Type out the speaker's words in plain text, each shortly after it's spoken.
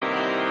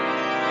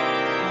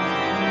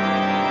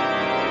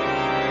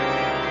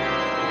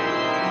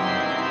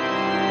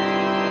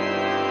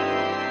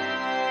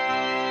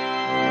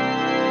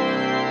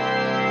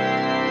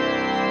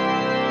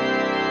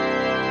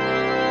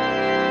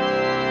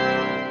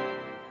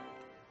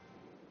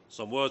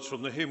Some words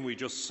from the hymn we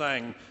just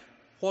sang.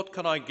 What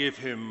can I give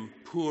him,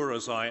 poor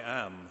as I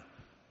am?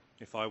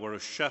 If I were a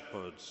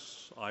shepherd,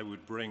 I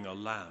would bring a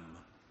lamb.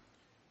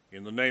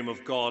 In the name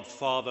of God,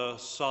 Father,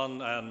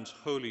 Son, and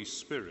Holy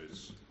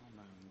Spirit.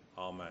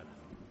 Amen. Amen.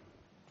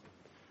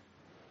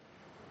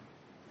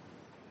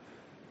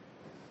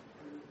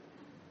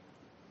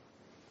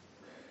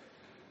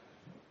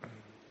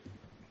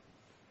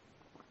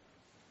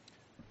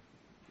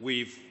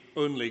 We've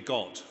only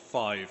got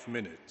 5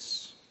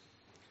 minutes.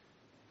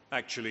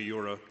 Actually,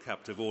 you're a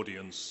captive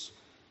audience.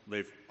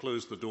 They've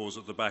closed the doors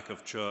at the back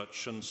of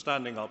church, and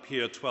standing up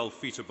here 12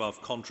 feet above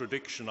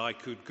contradiction, I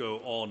could go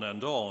on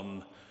and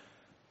on.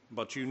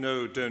 But you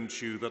know,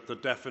 don't you, that the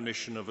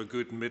definition of a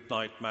good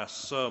midnight mass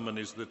sermon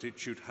is that it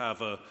should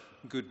have a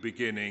good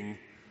beginning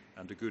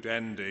and a good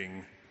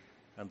ending,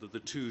 and that the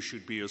two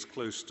should be as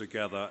close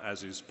together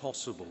as is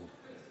possible.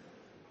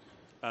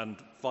 And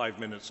 5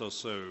 minutes or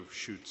so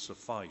should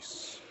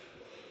suffice.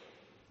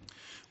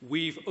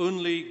 We've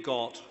only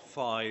got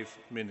 5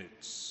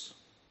 minutes.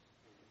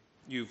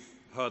 You've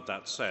heard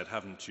that said,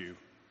 haven't you?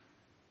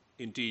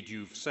 Indeed,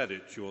 you've said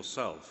it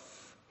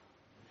yourself.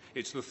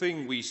 It's the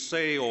thing we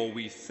say or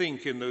we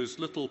think in those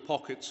little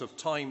pockets of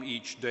time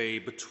each day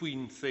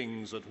between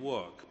things at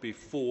work,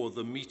 before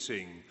the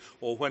meeting,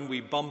 or when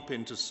we bump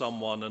into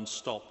someone and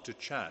stop to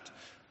chat.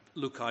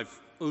 Look, I've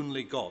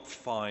only got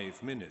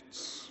 5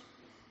 minutes.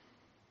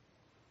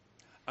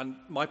 And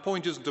my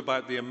point isn't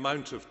about the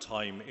amount of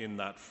time in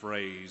that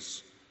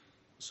phrase,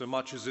 so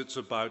much as it's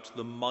about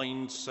the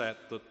mindset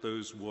that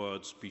those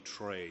words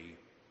betray.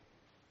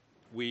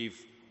 We've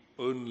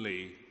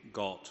only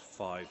got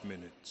 5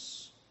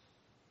 minutes.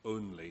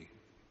 Only.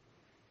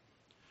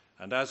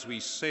 And as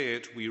we say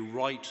it, we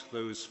write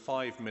those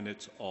 5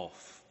 minutes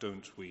off,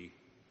 don't we?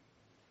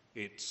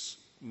 It's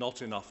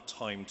not enough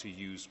time to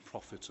use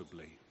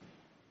profitably.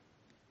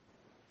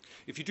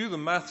 If you do the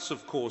maths,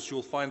 of course,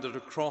 you'll find that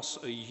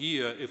across a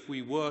year, if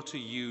we were to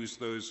use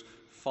those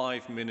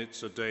 5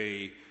 minutes a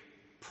day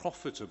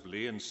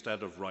profitably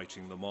instead of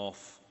writing them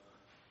off,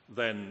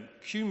 then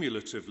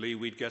cumulatively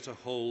we'd get a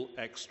whole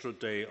extra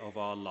day of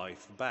our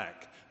life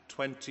back,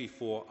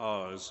 24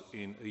 hours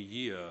in a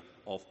year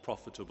of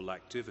profitable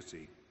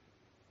activity.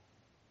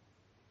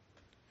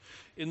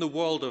 In the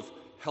world of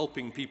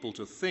helping people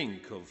to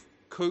think, of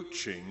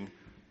coaching,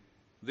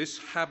 this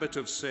habit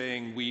of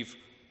saying we've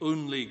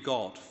only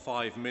got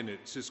 5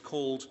 minutes is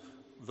called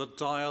the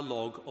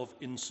dialogue of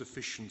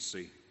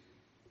insufficiency.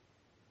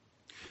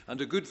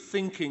 And a good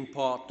thinking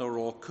partner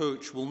or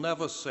coach will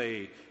never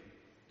say,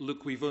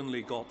 look, we've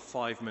only got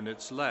 5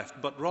 minutes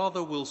left, but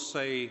rather will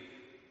say,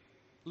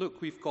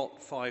 look, we've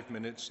got 5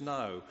 minutes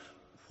now.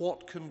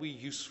 What can we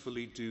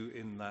usefully do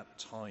in that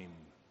time?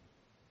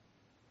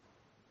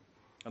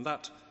 And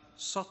that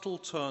subtle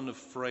turn of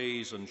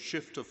phrase and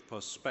shift of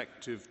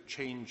perspective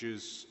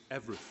changes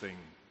everything.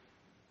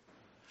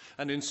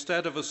 And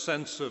instead of a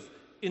sense of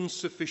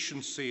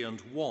insufficiency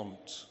and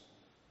want,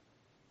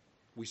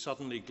 we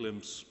suddenly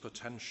glimpse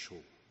potential.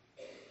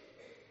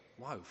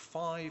 Wow,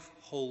 5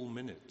 whole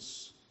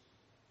minutes.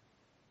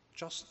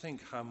 Just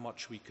think how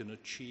much we can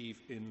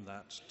achieve in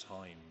that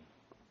time.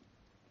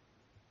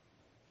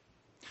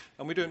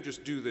 And we don't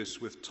just do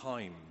this with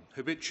time.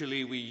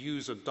 Habitually, we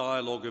use a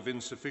dialogue of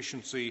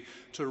insufficiency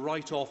to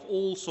write off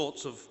all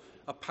sorts of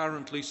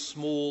apparently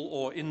small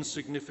or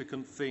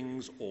insignificant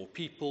things or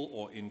people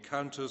or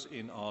encounters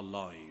in our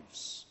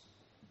lives.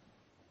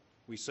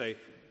 We say,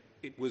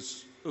 it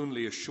was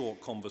only a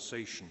short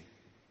conversation.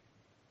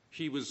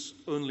 He was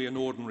only an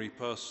ordinary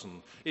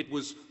person. It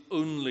was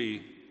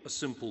only a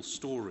simple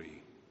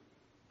story.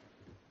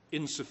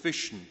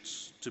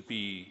 Insufficient to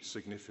be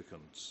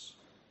significant.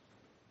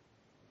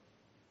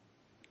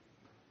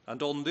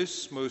 And on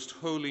this most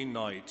holy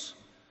night,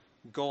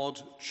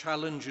 God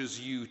challenges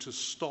you to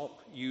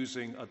stop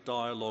using a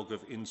dialogue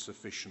of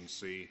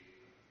insufficiency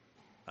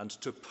and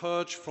to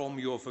purge from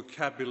your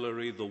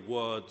vocabulary the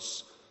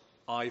words,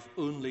 I've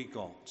only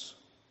got.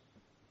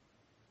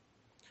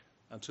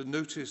 And to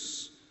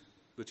notice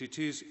that it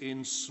is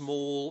in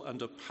small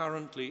and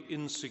apparently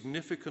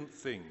insignificant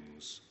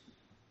things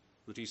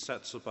that he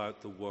sets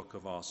about the work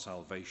of our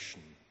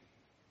salvation.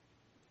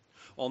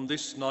 On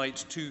this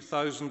night,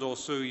 2,000 or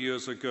so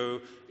years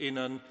ago, in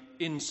an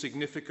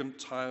insignificant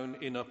town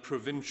in a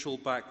provincial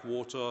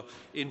backwater,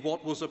 in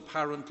what was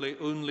apparently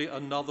only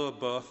another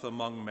birth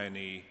among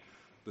many,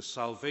 the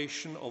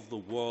salvation of the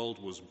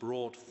world was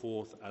brought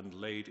forth and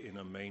laid in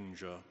a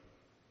manger.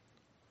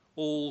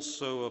 All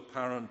so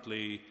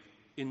apparently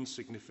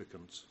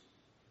insignificant,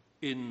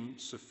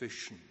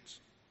 insufficient,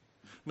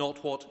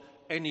 not what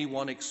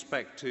anyone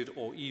expected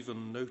or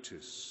even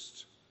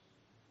noticed.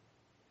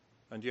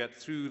 And yet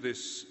through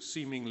this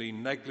seemingly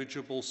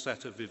negligible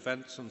set of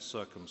events and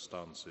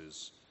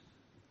circumstances,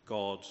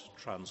 God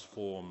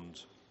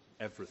transformed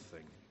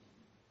everything.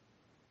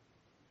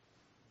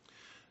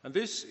 And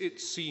this,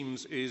 it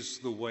seems, is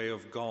the way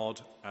of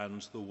God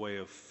and the way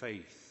of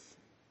faith.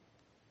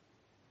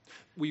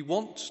 We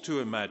want to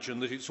imagine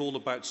that it's all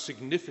about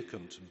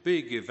significant,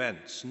 big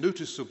events,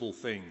 noticeable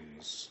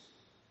things.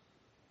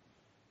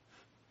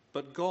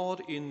 But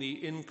God in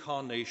the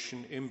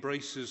incarnation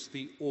embraces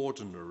the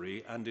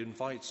ordinary and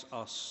invites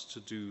us to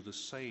do the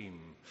same,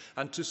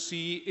 and to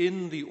see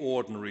in the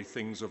ordinary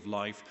things of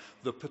life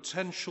the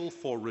potential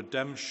for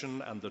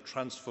redemption and the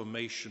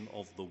transformation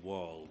of the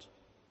world.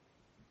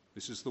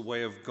 This is the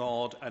way of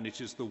God, and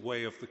it is the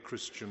way of the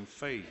Christian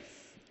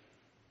faith.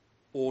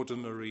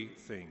 Ordinary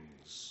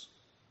things,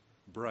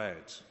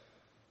 bread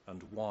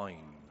and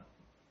wine,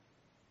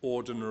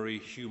 ordinary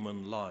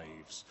human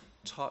lives,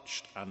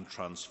 touched and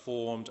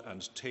transformed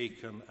and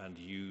taken and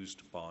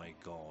used by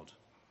God.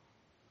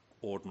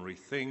 Ordinary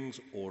things,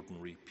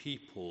 ordinary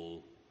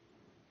people,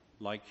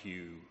 like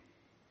you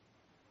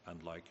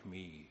and like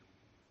me.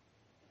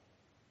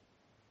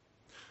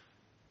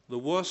 The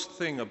worst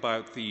thing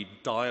about the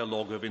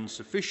dialogue of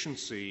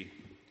insufficiency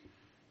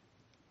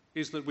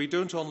is that we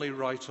don't only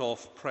write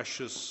off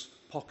precious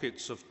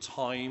pockets of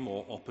time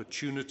or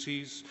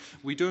opportunities.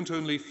 We don't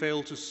only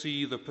fail to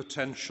see the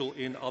potential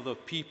in other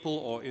people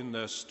or in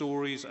their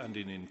stories and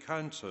in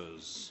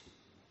encounters.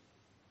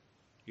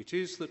 It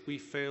is that we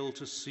fail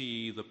to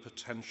see the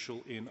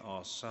potential in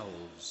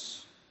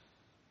ourselves.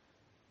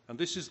 And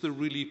this is the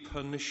really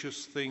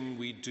pernicious thing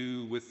we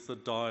do with the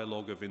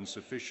dialogue of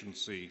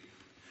insufficiency.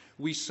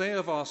 We say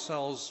of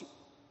ourselves,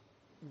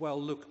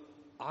 well, look,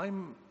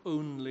 I'm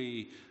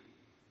only...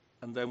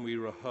 And then we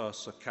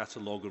rehearse a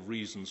catalogue of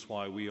reasons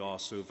why we are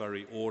so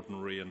very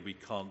ordinary and we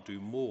can't do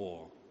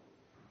more.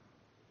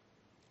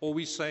 Or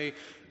we say,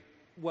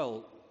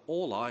 well,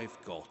 all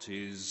I've got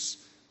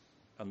is...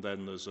 And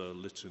then there's a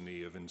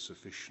litany of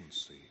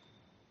insufficiency.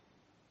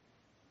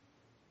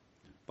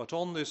 But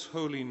on this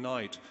holy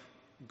night,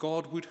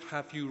 God would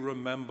have you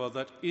remember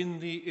that in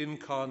the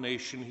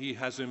incarnation he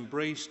has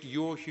embraced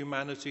your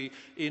humanity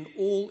in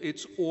all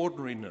its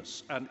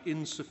ordinariness and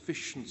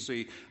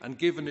insufficiency and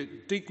given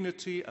it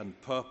dignity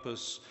and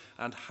purpose,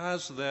 and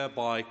has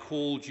thereby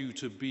called you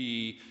to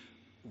be,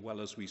 well,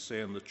 as we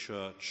say in the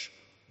church,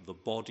 the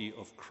body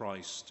of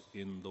Christ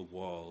in the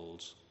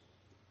world.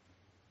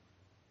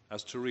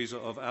 As Teresa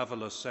of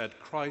Avila said,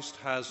 Christ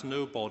has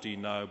no body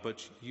now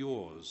but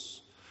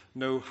yours.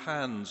 No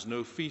hands,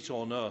 no feet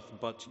on earth,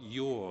 but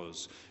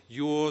yours.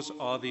 Yours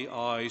are the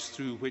eyes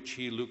through which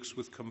he looks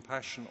with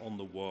compassion on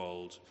the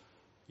world.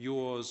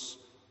 Yours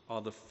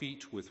are the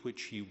feet with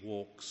which he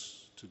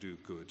walks to do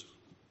good.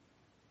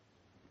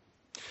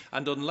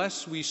 And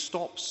unless we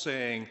stop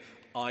saying,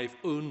 I've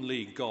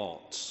only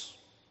got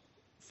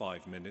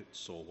 5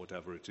 minutes, or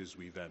whatever it is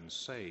we then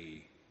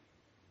say,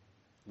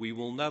 we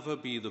will never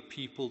be the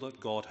people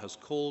that God has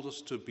called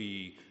us to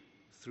be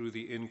through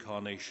the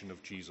incarnation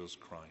of Jesus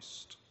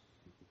Christ.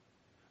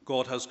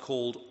 God has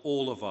called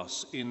all of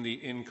us in the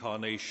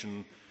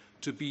incarnation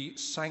to be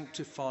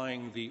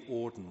sanctifying the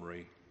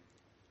ordinary,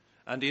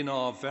 and in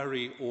our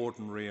very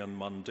ordinary and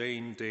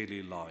mundane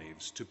daily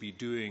lives to be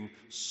doing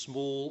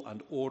small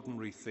and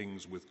ordinary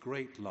things with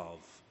great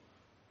love,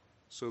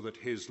 so that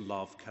his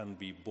love can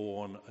be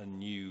born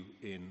anew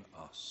in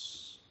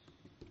us.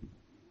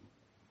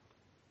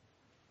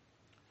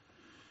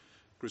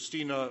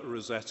 Christina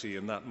Rossetti,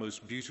 in that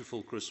most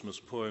beautiful Christmas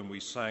poem we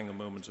sang a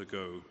moment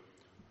ago,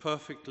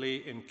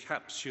 perfectly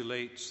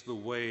encapsulates the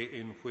way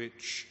in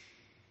which,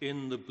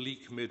 in the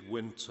bleak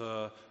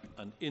midwinter,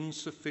 an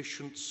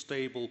insufficient,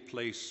 stable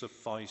place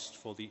sufficed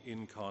for the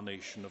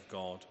incarnation of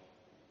God.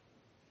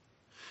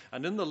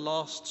 And in the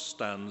last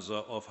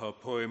stanza of her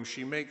poem,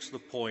 she makes the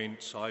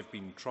point I've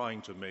been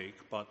trying to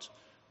make, but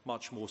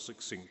much more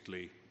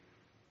succinctly,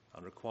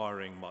 and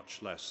requiring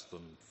much less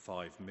than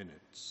 5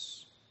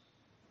 minutes.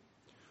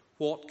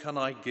 What can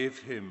I give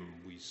him,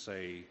 we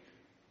say,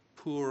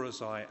 poor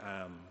as I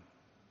am?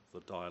 The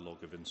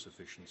dialogue of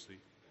insufficiency.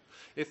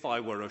 If I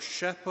were a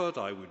shepherd,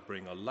 I would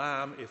bring a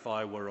lamb. If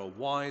I were a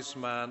wise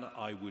man,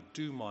 I would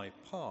do my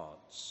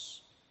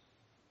parts.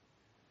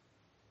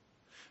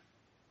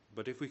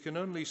 But if we can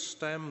only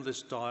stem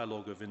this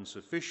dialogue of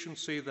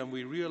insufficiency, then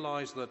we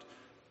realize that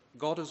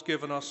God has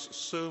given us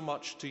so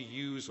much to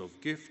use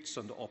of gifts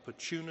and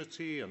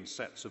opportunity and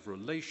sets of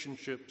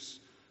relationships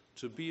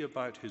to be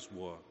about his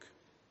work,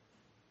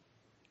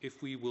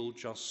 if we will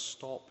just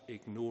stop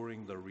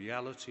ignoring the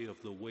reality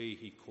of the way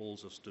he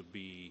calls us to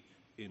be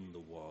in the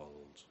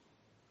world.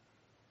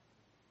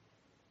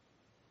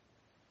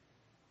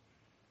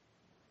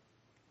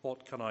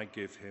 What can I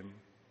give him,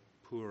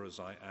 poor as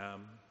I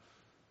am?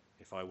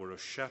 If I were a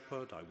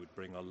shepherd, I would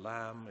bring a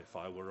lamb. If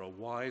I were a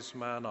wise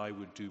man, I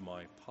would do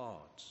my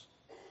part.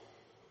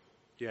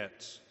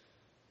 Yet,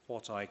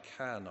 what I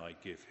can I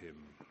give him,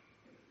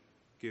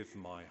 give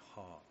my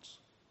heart.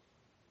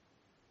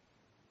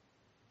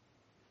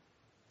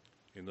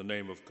 In the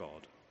name of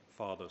God,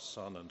 Father,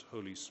 Son, and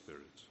Holy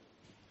Spirit.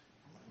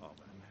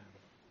 Amen.